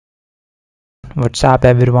What's up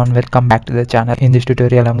everyone, welcome back to the channel. In this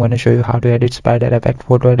tutorial I'm going to show you how to edit spider effect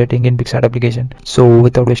photo editing in Picsart application. So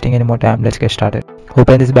without wasting any more time, let's get started.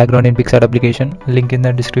 Open this background in Picsart application, link in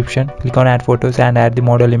the description. Click on add photos and add the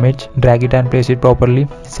model image. Drag it and place it properly.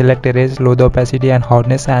 Select erase, lower the opacity and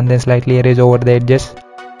hardness, and then slightly erase over the edges.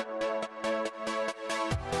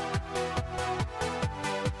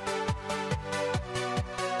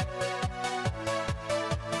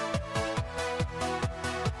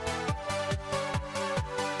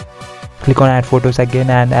 Click on add photos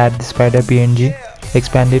again and add the spider PNG.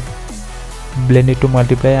 Expand it, blend it to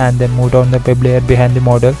multiply, and then move down the web layer behind the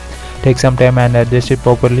model. Take some time and adjust it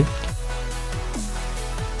properly.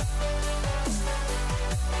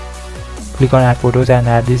 Click on add photos and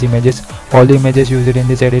add these images. All the images used in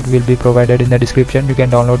this edit will be provided in the description. You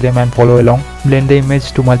can download them and follow along. Blend the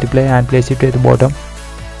image to multiply and place it at the bottom.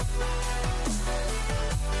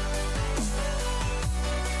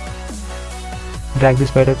 Drag the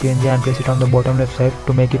spider PNG and place it on the bottom left side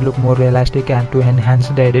to make it look more realistic and to enhance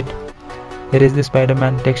the edit. Erase the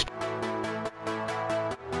Spiderman text.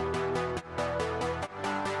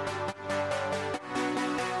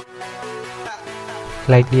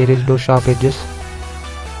 Lightly erase those sharp edges.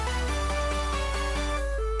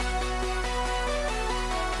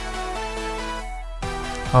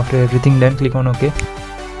 After everything done, click on OK.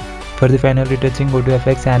 For the final retouching, go to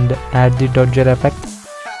effects and add the dot gel effect.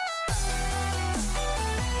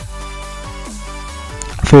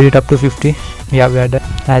 Fade it up to 50. Yeah, we are done.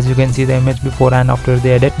 As you can see the image before and after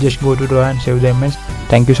the edit. Just go to draw and save the image.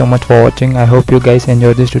 Thank you so much for watching. I hope you guys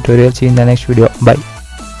enjoyed this tutorial. See you in the next video. Bye.